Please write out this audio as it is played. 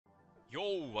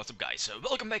Yo, what's up guys?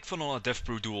 Welcome back for another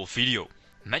DevPro duel video.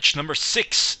 Match number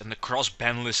 6 in the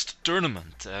Cross-Banlist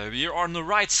tournament. We are on the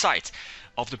right side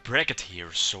of the bracket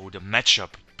here, so the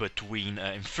matchup between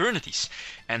Infernities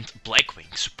and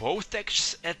Blackwings. Both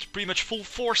decks at pretty much full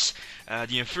force.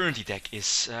 The Infernity deck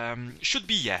is should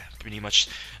be pretty much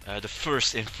the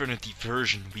first Infernity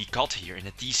version we got here in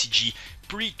the TCG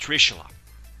pre-Trishula.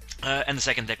 And the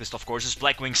second decklist, of course, is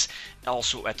Blackwings,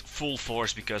 also at full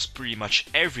force because pretty much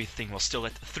everything was still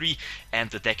at 3 and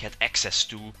the deck had access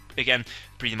to, again,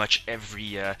 pretty much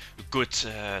every good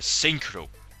synchro.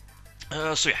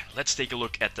 So yeah, let's take a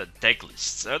look at the deck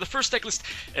lists. The first deck list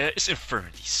is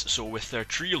Infernities, so with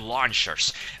 3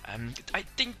 launchers. I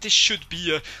think this should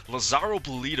be Lazaro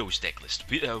Bolito's deck list,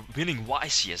 winning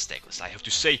YCS deck list, I have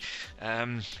to say.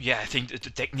 Yeah, I think the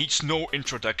deck needs no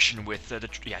introduction with the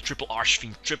triple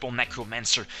Archfiend, triple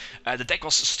Necromancer. The deck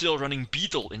was still running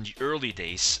Beetle in the early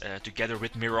days, together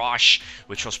with Mirage,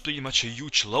 which was pretty much a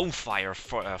huge lone fire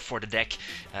for the deck,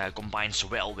 combines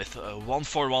well with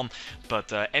 1-for-1, but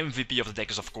MVP of the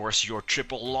deck is of course your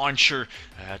triple launcher.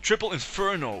 Triple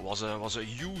Inferno was a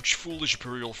huge foolish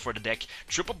burial for the deck.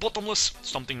 Triple Bottomless,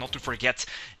 something not to forget,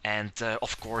 and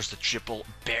of course the triple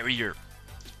barrier.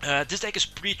 This deck is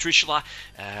pre-Trishula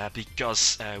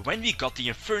because when we got the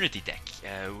Infernity deck,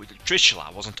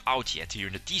 Trishula wasn't out yet here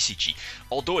in the TCG,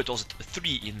 although it was at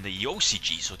 3 in the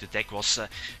OCG, so the deck was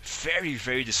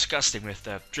very disgusting with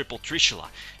triple Trishula.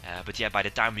 But yeah, by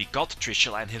the time we got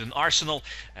Trishula and Hidden Arsenal,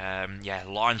 yeah,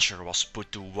 Launcher was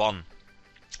put to 1.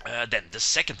 Then the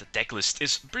second deck list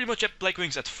is pretty much at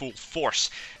Blackwings at full force.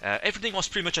 Everything was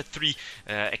pretty much at 3,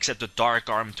 except the Dark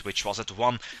Armed, which was at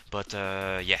 1. But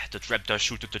yeah, the trap does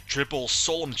shoot at the triple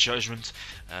Solemn Judgment,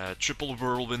 triple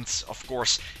Whirlwind. Of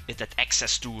course, it had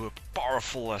access to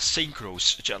powerful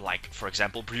synchros, like for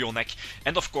example Brionek,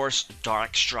 and of course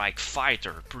Dark Strike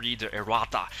Fighter, pre the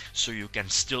errata, so you can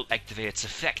still activate its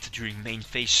effect during main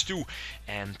phase 2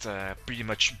 and pretty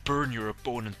much burn your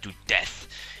opponent to death.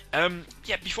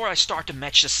 Yeah, before I start the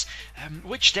matches,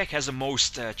 which deck has the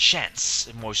most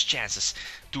chances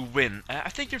to win? I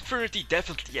think Infernity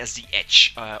definitely has the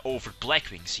edge over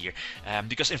Blackwings here,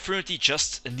 because Infernity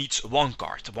just needs one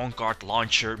card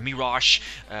launcher, Mirage,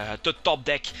 the top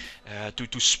deck to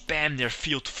spam their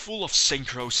field full of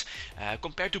synchros.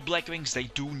 Compared to Blackwings, they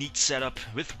do need setup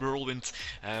with Whirlwind.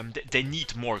 They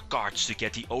need more cards to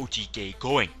get the OTK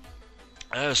going.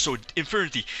 So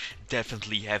Infernity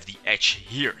definitely have the edge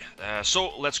here.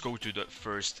 So let's go to the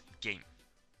first game.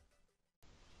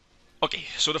 Okay,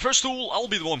 so the first duel, I'll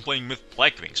be the one playing with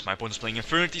Blackwings. My opponent's playing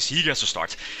Infernities, he has to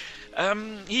start.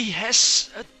 He has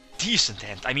a decent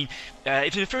hand. I mean,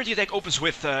 if the Infernity deck opens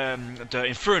with the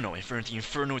Infernity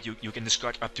Inferno, you can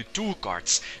discard up to 2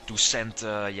 cards to send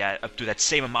yeah, up to that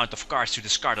same amount of cards to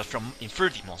discard from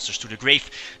Infernity monsters to the grave.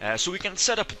 So we can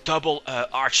set up double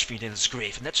Archfiend in his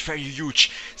grave, and that's very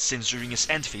huge, since during his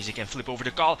end phase he can flip over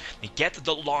the call and get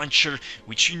the launcher,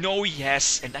 which you know he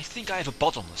has, and I think I have a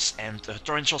Bottomless, and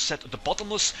Torrential said the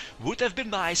Bottomless would have been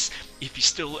nice if he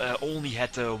still only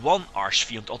had 1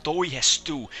 Archfiend, although he has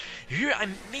 2. Here I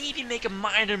maybe make a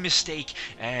minor mistake.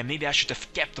 Maybe I should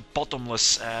have kept the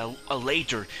Bottomless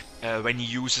later when he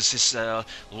uses his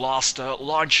last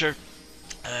launcher.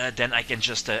 Then I can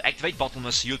just activate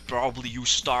Bottomless, you'd probably use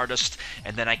Stardust,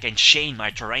 and then I can chain my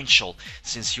Torrential,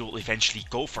 since you'll eventually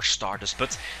go for Stardust.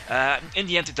 But in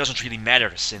the end it doesn't really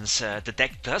matter, since the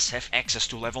deck does have access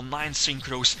to level 9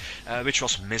 synchros, which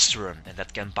was Misrun, and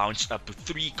that can bounce up to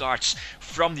 3 cards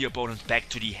from the opponent back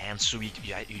to the hand, so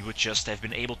he would just have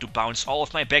been able to bounce all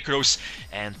of my back rows,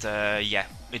 and yeah,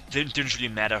 it didn't really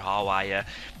matter how I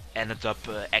ended up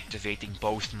activating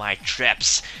both my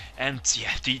traps. And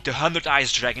yeah, the 100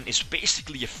 Eyes Dragon is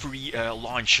basically a free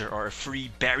launcher or a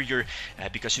free barrier,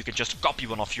 because you can just copy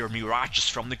one of your Mirages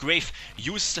from the grave,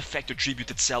 use its effect to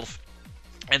tribute itself,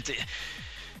 and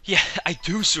yeah, I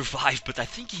do survive, but I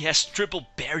think he has triple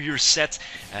barrier set.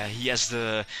 He has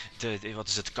the what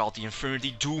is it called, the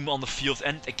Infernity Doom on the field,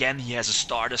 and again he has a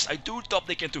Stardust. I do top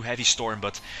deck into Heavy Storm,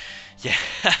 but yeah,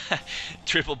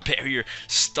 triple barrier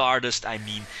Stardust. I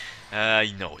mean,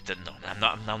 no,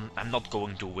 I'm not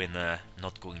going to win.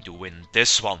 Not going to win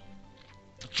this one.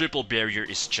 Triple barrier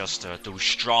is just too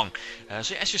strong.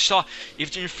 So as you saw,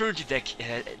 if the Infernity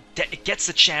deck gets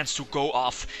the chance to go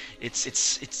off,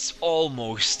 it's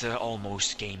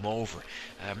almost game over.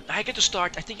 I get to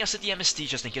start. I think I said the MST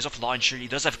just in case of launcher. He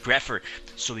does have Greffer,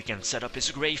 so he can set up his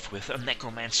grave with a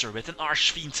Necromancer, with an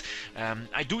Archfiend.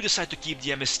 I do decide to keep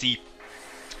the MST.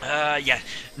 Yeah,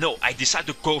 no, I decided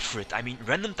to go for it. I mean,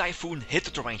 Random Typhoon hit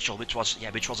the torrential, which was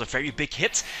a very big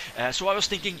hit. So I was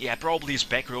thinking, yeah, probably his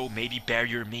back row, maybe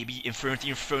Barrier, maybe Infernity,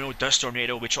 Inferno, Dust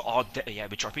Tornado, which are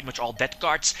pretty much all dead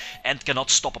cards and cannot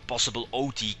stop a possible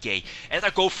OTK. And I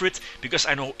go for it because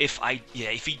I know if I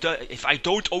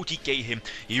don't OTK him,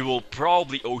 he will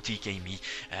probably OTK me.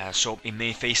 So in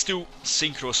main phase 2,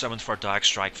 Synchro summoned for Dark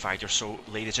Strike Fighter. So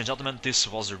ladies and gentlemen, this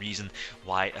was the reason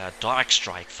why Dark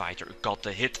Strike Fighter got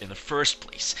the hit in the first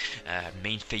place.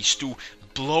 Main phase 2,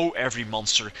 blow every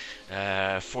monster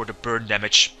for the burn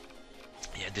damage.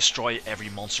 Yeah, destroy every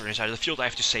monster inside of the field, I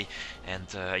have to say, and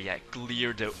yeah,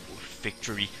 clear the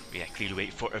victory. Yeah, clear the way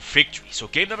for a victory. So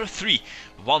game number 3,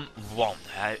 1-1.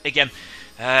 Again,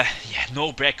 yeah,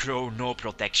 no back row, no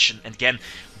protection, and again,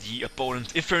 the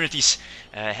opponent Infernities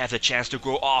have the chance to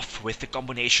go off with the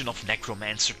combination of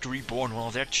Necromancer to reborn one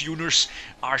of their tuners,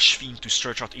 Archfiend to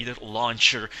search out either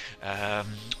Launcher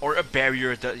or a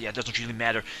Barrier. Yeah, doesn't really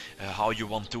matter how you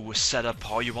want to set up,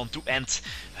 how you want to end.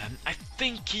 I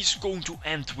think he's going to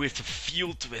end with a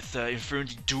field with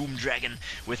Infernity Doom Dragon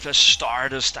with a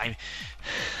Stardust.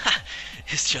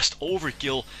 It's just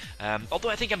overkill. Although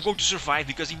I think I'm going to survive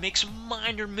because he makes a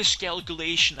minor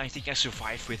miscalculation. I think I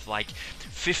survived with like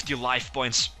 50 life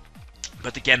points.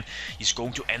 But again, he's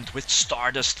going to end with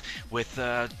Stardust, with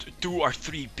 2 or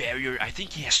 3 Barrier. I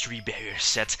think he has 3 Barriers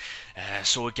set.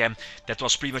 So again, that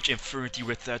was pretty much Infernity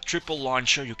with triple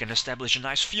Launcher. You can establish a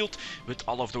nice field with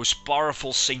all of those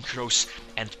powerful Synchros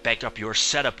and back up your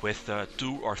setup with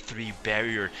 2 or 3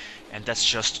 Barrier. And that's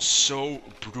just so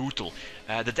brutal.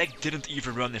 The deck didn't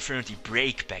even run Infernity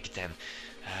Break back then.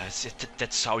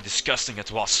 That's how disgusting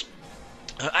it was.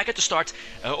 I get to start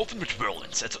open with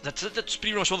Whirlwind. That's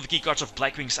pretty much one of the key cards of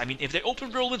Blackwings. I mean, if they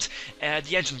open Whirlwind,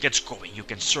 the engine gets going. You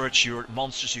can search your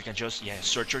monsters, you can just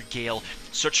search your Gale,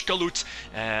 search Kalut,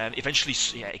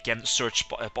 eventually again search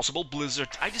possible Blizzard.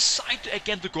 I decide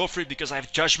again to go for it because I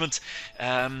have Judgment.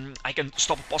 I can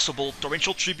stop a possible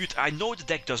Torrential Tribute. I know the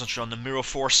deck doesn't run the Mirror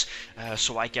Force,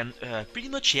 so I can pretty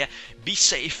much be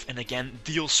safe and again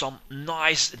deal some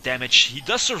nice damage. He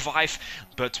does survive,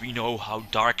 but we know how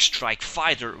Dark Strike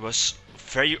Fighter was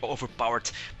very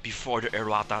overpowered before the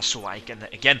errata, so I can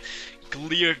again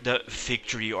clear the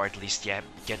victory, or at least get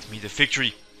me the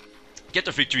victory. Get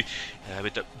the victory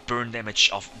with the burn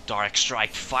damage of Dark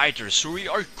Strike Fighter. So we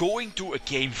are going to a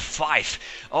game 5,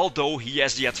 although he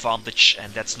has the advantage,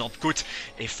 and that's not good.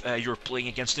 If you're playing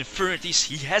against Infernity,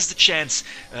 he has the chance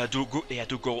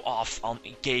to go off on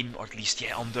a game, or at least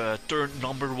on the turn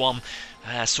number 1.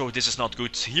 So this is not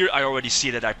good. Here I already see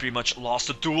that I pretty much lost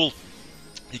the duel.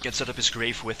 He can set up his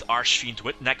grave with Archfiend,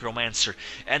 with Necromancer,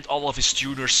 and all of his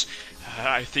tuners.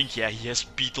 I think, he has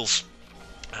Beetles.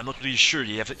 I'm not really sure.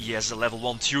 He has a level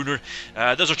 1 tuner.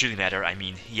 Doesn't really matter. I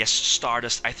mean, he has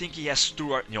Stardust. I think he has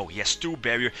he has 2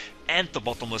 Barrier and the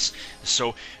Bottomless.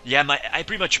 So yeah, I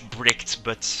pretty much bricked.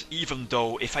 But even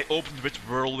though if I opened with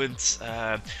Whirlwind,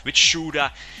 with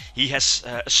Shuda, he has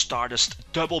a Stardust,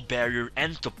 double Barrier,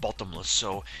 and the Bottomless.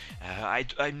 So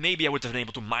maybe I would have been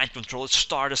able to mind control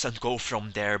Stardust and go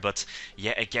from there. But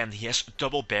yeah, again, he has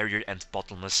double Barrier and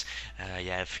Bottomless.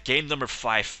 Game number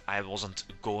 5, I wasn't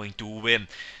going to win.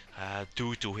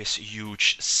 Due to his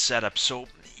huge setup. So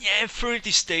yeah,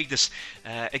 Infernities take this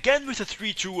again with a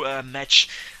 3-2 match.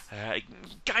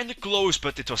 Kinda close,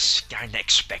 but it was kinda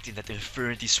expecting that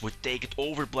Infernity would take it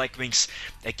over Blackwings.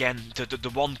 Again,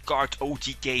 the one card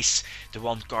OTKs, the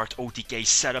one card OTK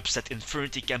setups that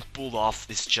Infernity can pull off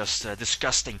is just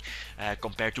disgusting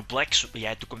compared to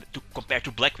compared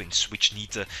to Blackwings, which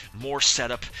need more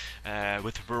setup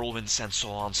with whirlwinds and so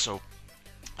on. So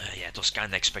it was kind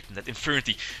of expecting that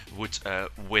Infernity would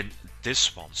win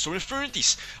this one. So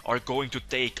Infernities are going to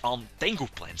take on Tengu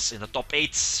Plants in the top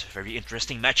 8. Very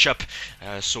interesting matchup.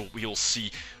 So we'll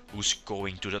see who's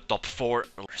going to the top 4.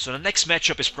 So the next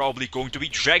matchup is probably going to be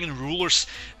Dragon Rulers,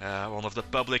 one of the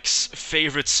public's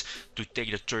favorites to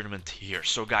take the tournament here.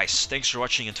 So guys, thanks for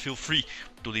watching and feel free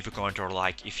to leave a comment or a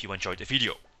like if you enjoyed the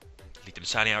video. Litem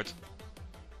signing out.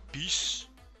 Peace.